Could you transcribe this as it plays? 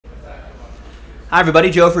Hi everybody,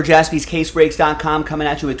 Joe for JaspysCaseBreaks.com coming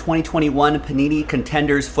at you with 2021 Panini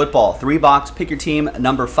Contenders football. 3-box, pick your team,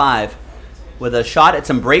 number 5, with a shot at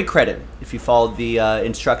some break credit if you followed the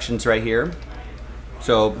instructions right here.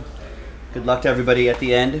 So good luck to everybody at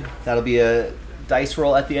the end. That'll be a dice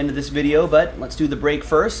roll at the end of this video, but let's do the break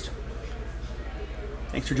first.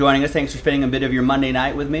 Thanks for joining us. Thanks for spending a bit of your Monday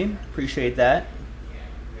night with me. Appreciate that.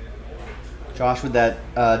 Josh with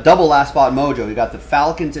that double last spot mojo. We got the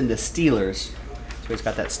Falcons and the Steelers. So he's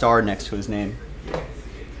got that star next to his name.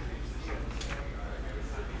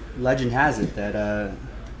 Legend has it that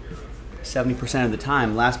 70% of the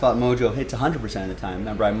time, last spot mojo hits 100% of the time.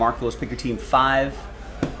 Remember, I marked those pick your team 5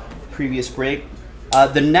 previous break.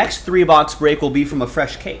 The next 3-box break will be from a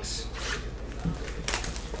fresh case.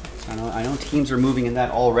 I know teams are moving in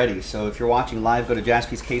that already. So if you're watching live, go to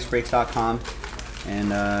JaspysCaseBreaks.com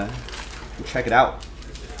and check it out.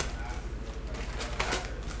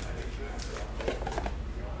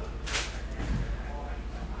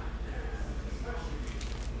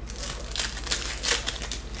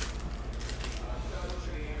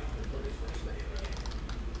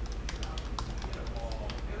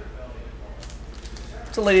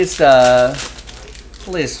 What's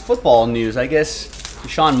the latest football news? I guess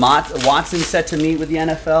Deshaun Watson set to meet with the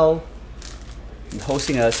NFL and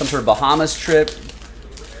hosting some sort of Bahamas trip.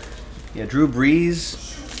 Yeah, Drew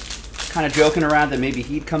Brees kind of joking around that maybe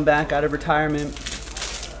he'd come back out of retirement.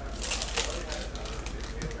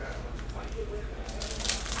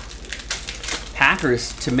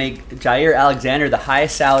 Packers to make Jair Alexander the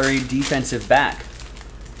highest salaried defensive back.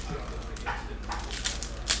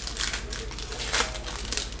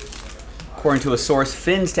 According to a source,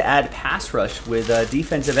 Finns to add pass rush with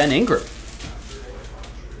defensive end Ingram.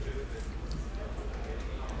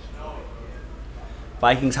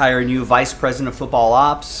 Vikings hire a new vice president of football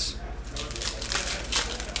ops.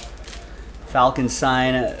 Falcons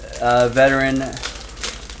sign veteran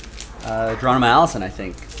Geronimo Allison, I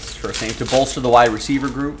think is his first name, to bolster the wide receiver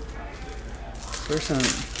group. So there's a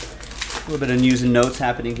little bit of news and notes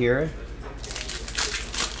happening here.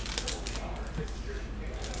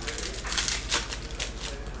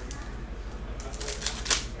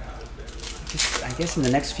 I guess in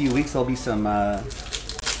the next few weeks there'll be some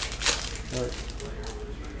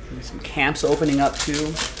camps opening up too.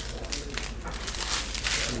 And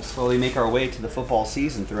slowly make our way to the football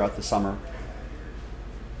season throughout the summer.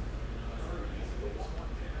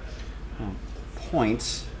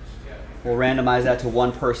 Points. We'll randomize that to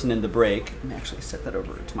one person in the break. Let me actually set that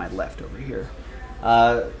over to my left over here.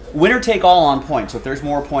 Winner take all on points. So if there's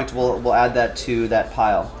more points, we'll add that to that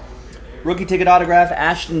pile. Rookie ticket autograph,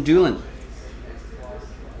 Ashton Dulin.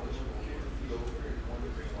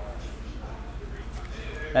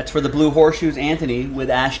 That's for the Blue Horseshoes, Anthony with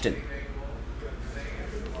Ashton.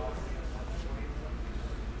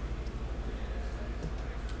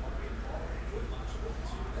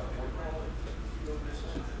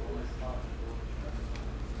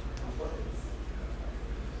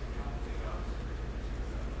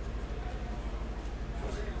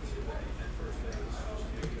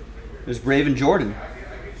 There's Braven Jordan.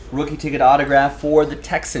 Rookie ticket autograph for the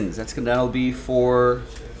Texans. That'll be for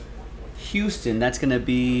Houston. That's going to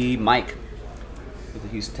be Mike with the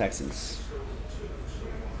Houston Texans.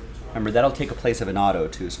 Remember, that'll take a place of an auto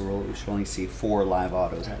too, so we should only see 4 live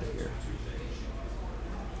autos out of here.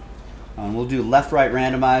 And we'll do left-right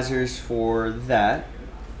randomizers for that.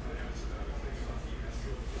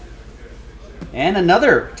 And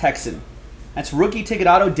another Texan. That's rookie ticket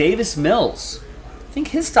auto, Davis Mills. I think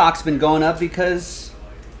his stock's been going up because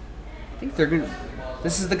I think they're going to...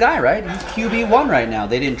 This is the guy, right? He's QB1 right now.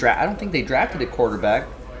 They didn't draft. I don't think they drafted a quarterback.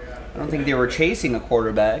 I don't think they were chasing a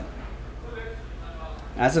quarterback.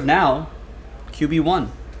 As of now, QB1.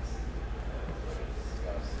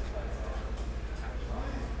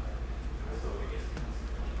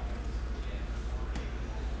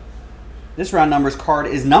 This round numbers card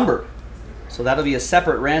is numbered. So that'll be a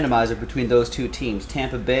separate randomizer between those two teams,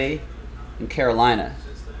 Tampa Bay and Carolina.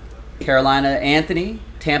 Carolina, Anthony.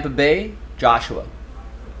 Tampa Bay, Joshua.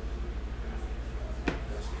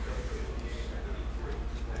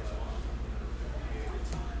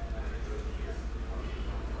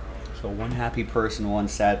 So one happy person, one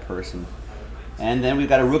sad person. And then we've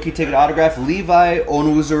got a rookie ticket autograph, Levi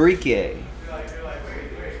Onwuzurike.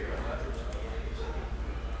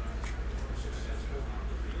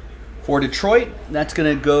 For Detroit, that's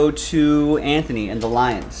going to go to Anthony and the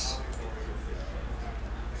Lions.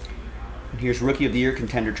 And here's Rookie of the Year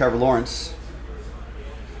contender, Trevor Lawrence.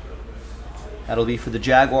 That'll be for the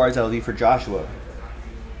Jaguars. That'll be for Joshua.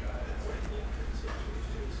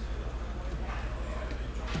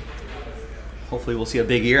 Hopefully we'll see a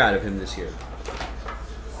big year out of him this year.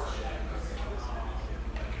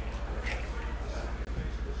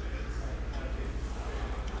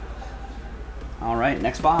 All right,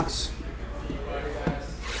 next box.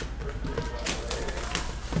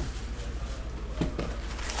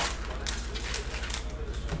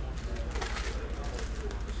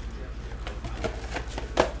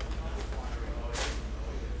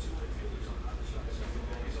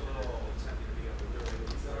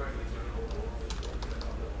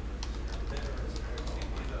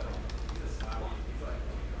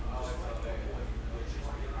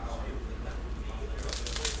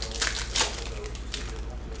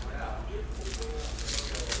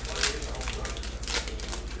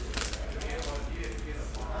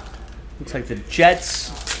 Looks like the Jets,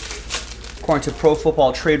 according to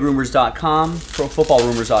ProFootballTradeRumors.com,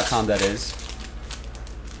 ProFootballRumors.com that is,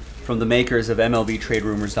 from the makers of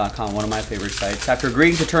MLBTradeRumors.com, one of my favorite sites. After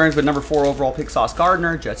agreeing to terms with number 4 overall pick Sauce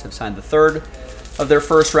Gardner, Jets have signed the third of their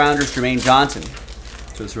first rounders, Jermaine Johnson,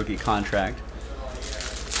 to his rookie contract.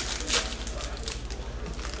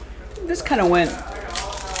 This kind of went...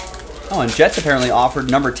 Oh, and Jets apparently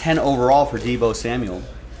offered number 10 overall for Deebo Samuel.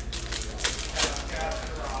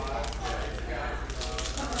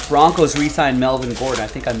 Broncos re-signed Melvin Gordon. I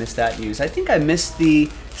think I missed that news. I think I missed the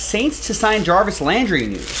Saints to sign Jarvis Landry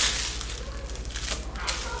news.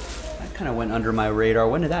 That kind of went under my radar.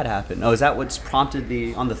 When did that happen? Oh, is that what's prompted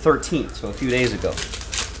the... on the 13th, so a few days ago.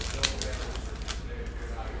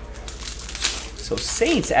 So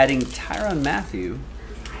Saints adding Tyrann Mathieu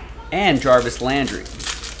and Jarvis Landry.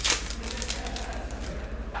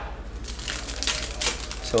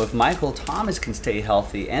 So if Michael Thomas can stay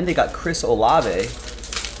healthy, and they got Chris Olave,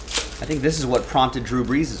 I think this is what prompted Drew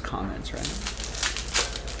Brees' comments, right?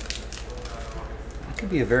 That could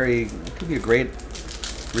be a great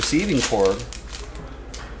receiving corps.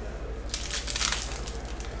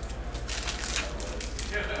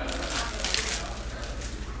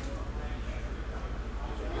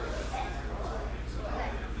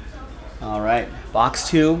 All right, box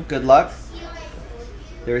 2, good luck.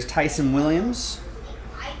 There's Tyson Williams,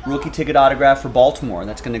 rookie ticket autograph for Baltimore.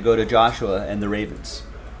 That's going to go to Joshua and the Ravens.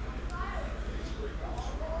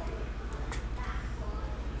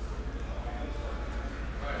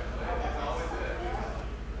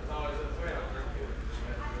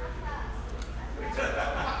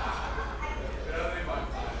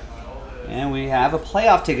 And we have a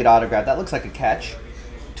playoff ticket autograph. That looks like a catch.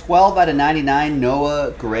 12 out of 99,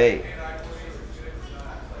 Noah Gray.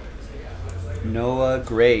 Noah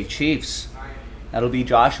Gray, Chiefs. That'll be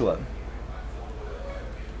Joshua.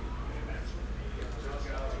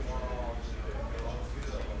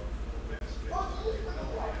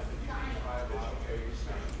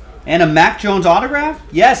 And a Mac Jones autograph?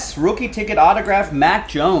 Yes, rookie ticket autograph, Mac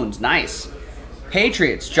Jones. Nice.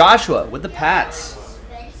 Patriots, Joshua with the Pats.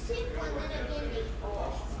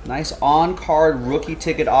 Nice on-card rookie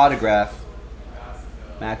ticket autograph,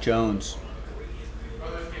 Mac Jones.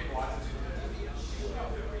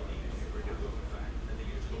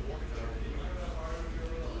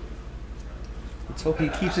 Let's hope he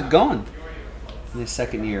keeps it going in his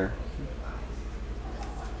second year.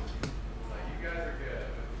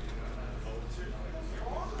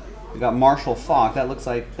 We got Marshall Faulk. That looks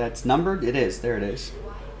like that's numbered. It is. There it is.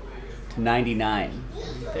 To 99.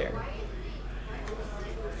 Right there.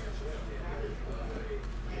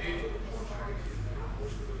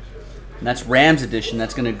 And that's Rams edition.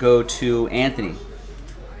 That's going to go to Anthony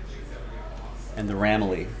and the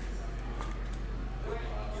Ramily.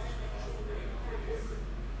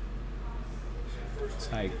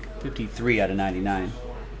 It's like 53 out of 99.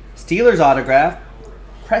 Steelers autograph,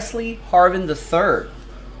 Presley Harvin III.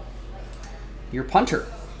 Your punter.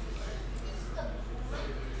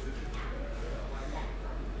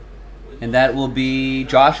 And that will be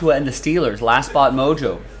Joshua and the Steelers. Last Spot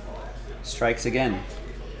Mojo strikes again.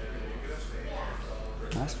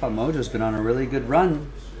 Last Spot Mojo's been on a really good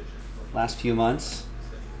run last few months.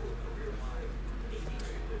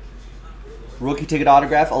 Rookie ticket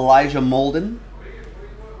autograph, Elijah Molden.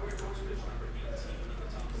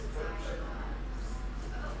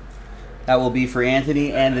 That will be for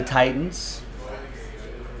Anthony and the Titans.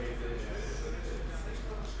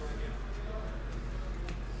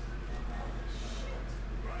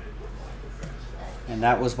 And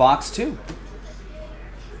that was box 2.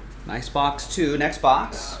 Nice box 2. Next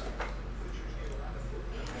box.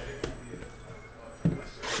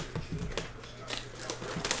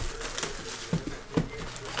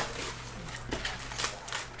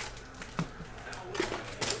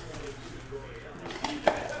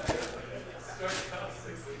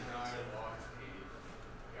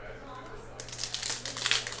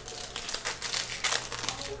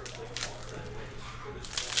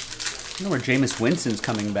 I know where Jameis Winston's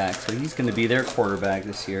coming back, so he's going to be their quarterback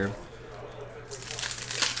this year.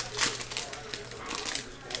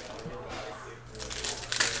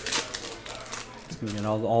 He's going to get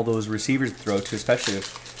all those receivers to throw to, especially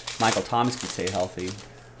if Michael Thomas can stay healthy.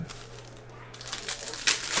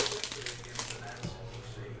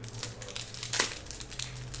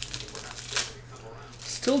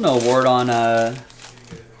 Still no word on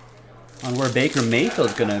where Baker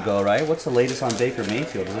Mayfield's going to go, right? What's the latest on Baker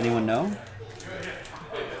Mayfield? Does anyone know?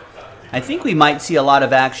 I think we might see a lot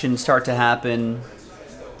of action start to happen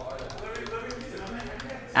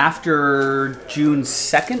after June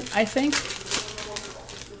 2nd, I think.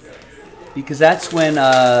 Because that's when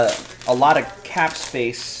a lot of cap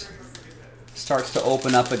space starts to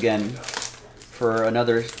open up again for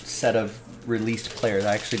another set of released players.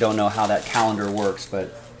 I actually don't know how that calendar works,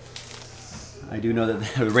 but I do know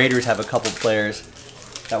that the Raiders have a couple players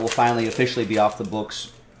that will finally officially be off the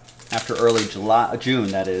books after early June,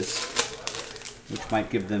 that is, which might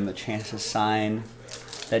give them a chance to sign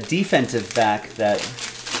that defensive back that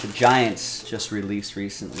the Giants just released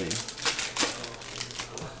recently.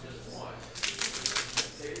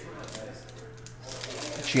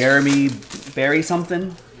 Jeremy Berry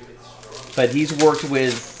something, but he's worked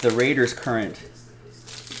with the Raiders' current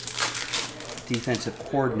defensive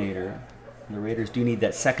coordinator. The Raiders do need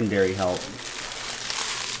that secondary help,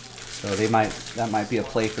 so that might be a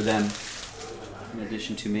play for them. In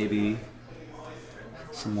addition to maybe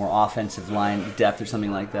some more offensive line depth or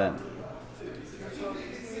something like that.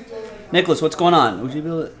 Nicholas, what's going on? Would you be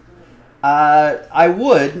able to? I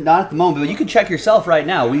would, not at the moment, but you can check yourself right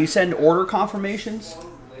now. Will you send order confirmations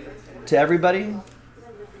to everybody?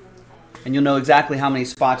 And you'll know exactly how many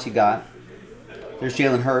spots you got. There's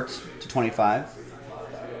Jalen Hurts to 25.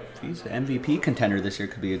 He's an MVP contender this year.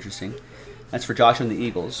 Could be interesting. That's for Josh and the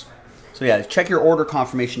Eagles. So yeah, check your order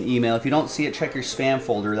confirmation email. If you don't see it, check your spam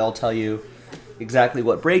folder. They'll tell you exactly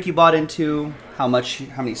what break you bought into, how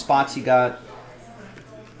many spots you got.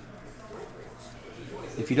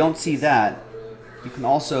 If you don't see that, you can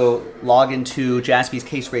also log into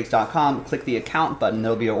jaspyscasebreaks.com, click the account button.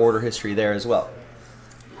 There'll be an order history there as well.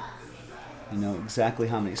 You know exactly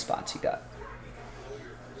how many spots you got.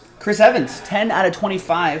 Chris Evans, 10 out of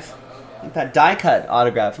 25. Like that die cut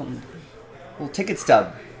autograph. Little ticket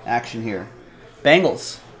stub action here.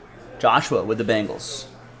 Bengals. Joshua with the Bengals.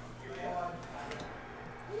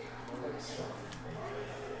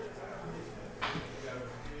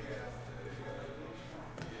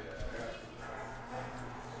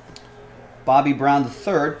 Bobby Brown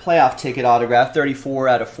III, playoff ticket autograph, 34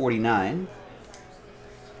 out of 49.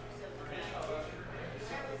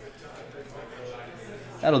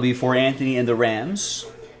 That'll be for Anthony and the Rams.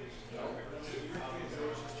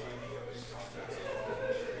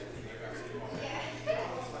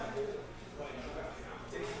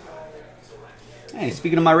 Hey,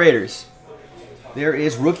 speaking of my Raiders, there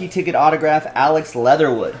is rookie ticket autograph Alex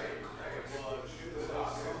Leatherwood.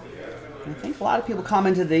 I think a lot of people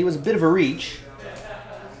commented that he was a bit of a reach.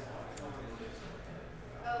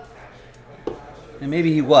 And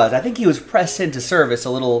maybe he was. I think he was pressed into service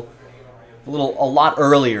a lot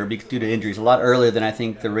earlier due to injuries. A lot earlier than I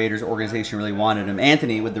think the Raiders organization really wanted him.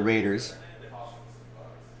 Anthony with the Raiders.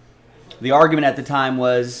 The argument at the time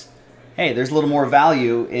was, hey, there's a little more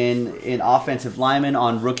value in offensive linemen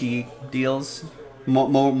on rookie deals.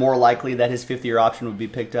 More likely that his fifth-year option would be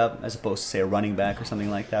picked up as opposed to, say, a running back or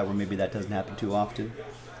something like that, where maybe that doesn't happen too often.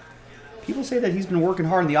 People say that he's been working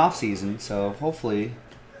hard in the offseason, so hopefully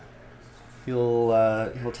he'll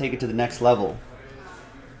take it to the next level.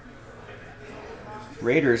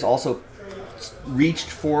 Raiders also reached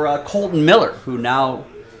for Colton Miller, who now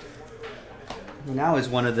is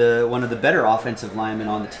one of the better offensive linemen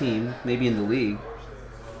on the team, maybe in the league.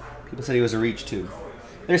 People said he was a reach too.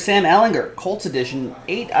 There's Sam Ehlinger, Colts edition,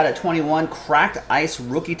 8 out of 21, cracked ice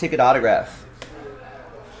rookie ticket autograph.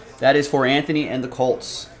 That is for Anthony and the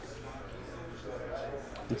Colts.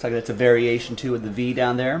 Looks like that's a variation too with the V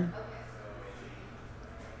down there.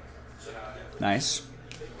 Nice.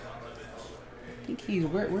 I think he's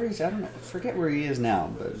where is I don't know, forget where he is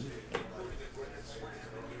now, but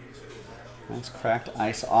that's cracked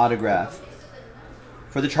ice autograph.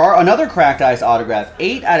 For the another cracked ice autograph,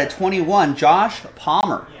 8 out of 21, Josh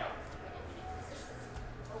Palmer.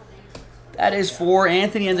 That is for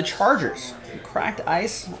Anthony and the Chargers. Cracked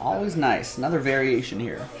ice, always nice. Another variation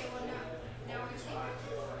here.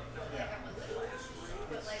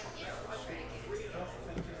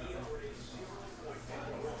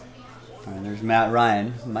 All right, there's Matt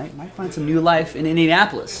Ryan. Might find some new life in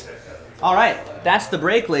Indianapolis. All right, that's the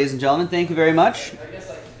break, ladies and gentlemen. Thank you very much.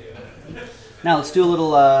 Now let's do a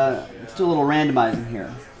little randomizing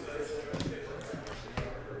here.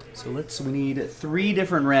 So we need 3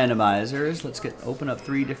 different randomizers. Let's open up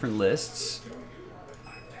 3 different lists.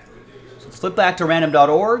 So let's flip back to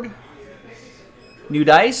random.org. New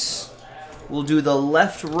dice. We'll do the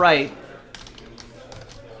left-right.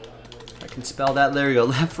 If I can spell that, there we go.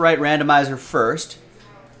 Left-right randomizer first.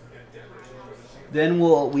 Then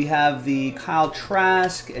we have the Kyle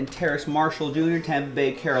Trask and Terrace Marshall Jr., Tampa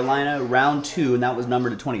Bay, Carolina, round 2, and that was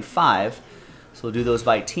numbered to 25. So we'll do those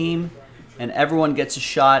by team. And everyone gets a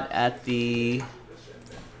shot at the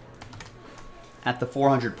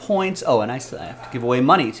 400 points. Oh, and I have to give away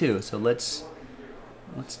money too. So let's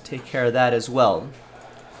take care of that as well.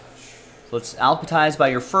 So let's alphabetize by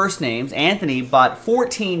your first names. Anthony bought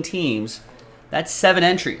 14 teams. That's 7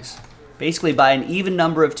 entries. Basically, by an even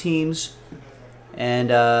number of teams, and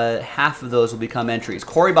half of those will become entries.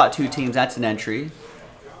 Corey bought 2 teams. That's an entry.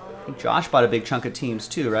 I think Josh bought a big chunk of teams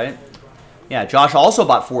too, right? Yeah, Josh also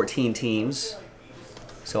bought 14 teams,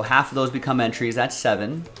 so half of those become entries. That's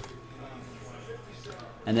 7.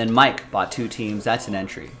 And then Mike bought 2 teams. That's an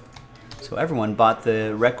entry. So everyone bought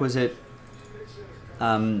the requisite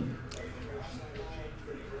even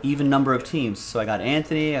number of teams. So I got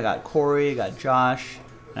Anthony, I got Corey, I got Josh,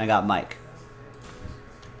 and I got Mike.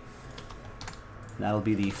 And that'll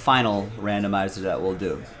be the final randomizer that we'll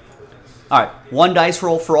do. All right, 1 dice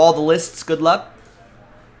roll for all the lists. Good luck.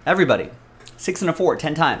 Everybody. 6 and a 4,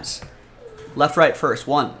 10 times. Left, right first.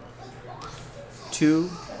 1,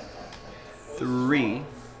 2, 3,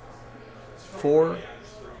 4,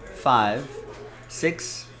 5,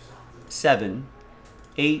 6, 7,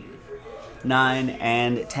 8, 9,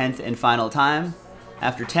 and 10th and final time.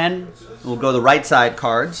 After 10, we'll go the right side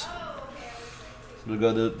cards. We'll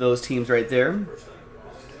go to those teams right there.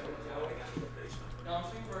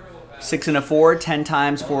 6 and a 4, 10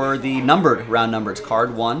 times for the numbered round numbers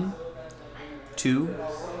card. 1, 2,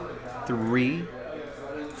 3,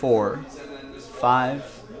 4,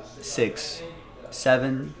 5, 6,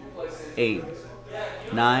 7, 8,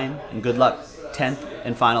 9, and good luck. 10th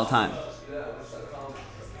and final time.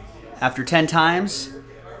 After 10 times,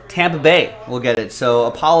 Tampa Bay will get it. So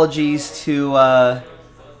apologies to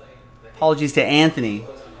Anthony,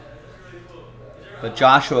 but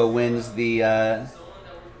Joshua wins the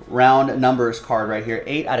round numbers card right here.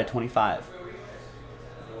 8 out of 25.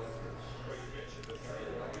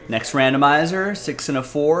 Next randomizer, 6 and a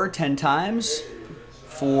 4, 10 times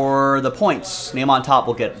for the points. Name on top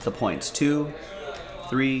will get the points. 2,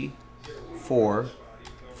 3, 4,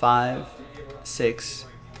 5, 6,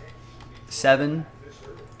 7,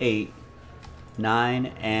 8, 9,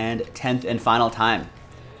 and 10th and final time.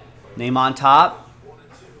 Name on top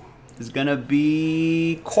is going to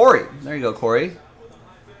be Corey. There you go, Corey.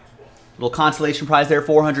 Little consolation prize there,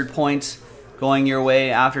 400 points going your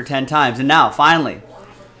way after 10 times. And now, finally,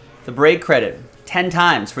 the break credit, 10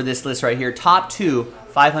 times for this list right here. Top 2,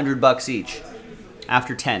 $500 each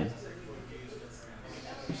after 10.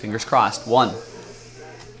 Fingers crossed. 1,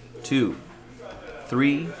 2,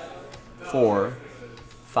 3, 4,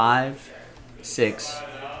 5, 6,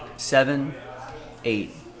 7,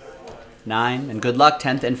 8, 9, and good luck,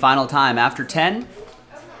 10th and final time. After 10,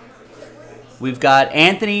 we've got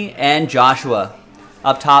Anthony and Joshua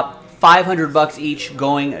up top. $500 each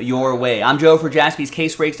going your way. I'm Joe for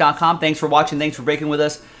JaspysCaseBreaks.com. Thanks for watching. Thanks for breaking with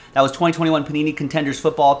us. That was 2021 Panini Contenders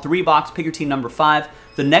Football 3-box. Pick your team number 5.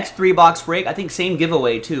 The next 3-box break, I think same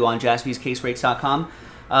giveaway too on JaspysCaseBreaks.com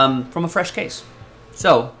from a fresh case.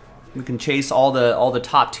 So we can chase all the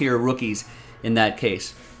top tier rookies in that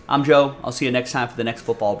case. I'm Joe. I'll see you next time for the next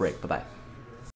football break. Bye-bye.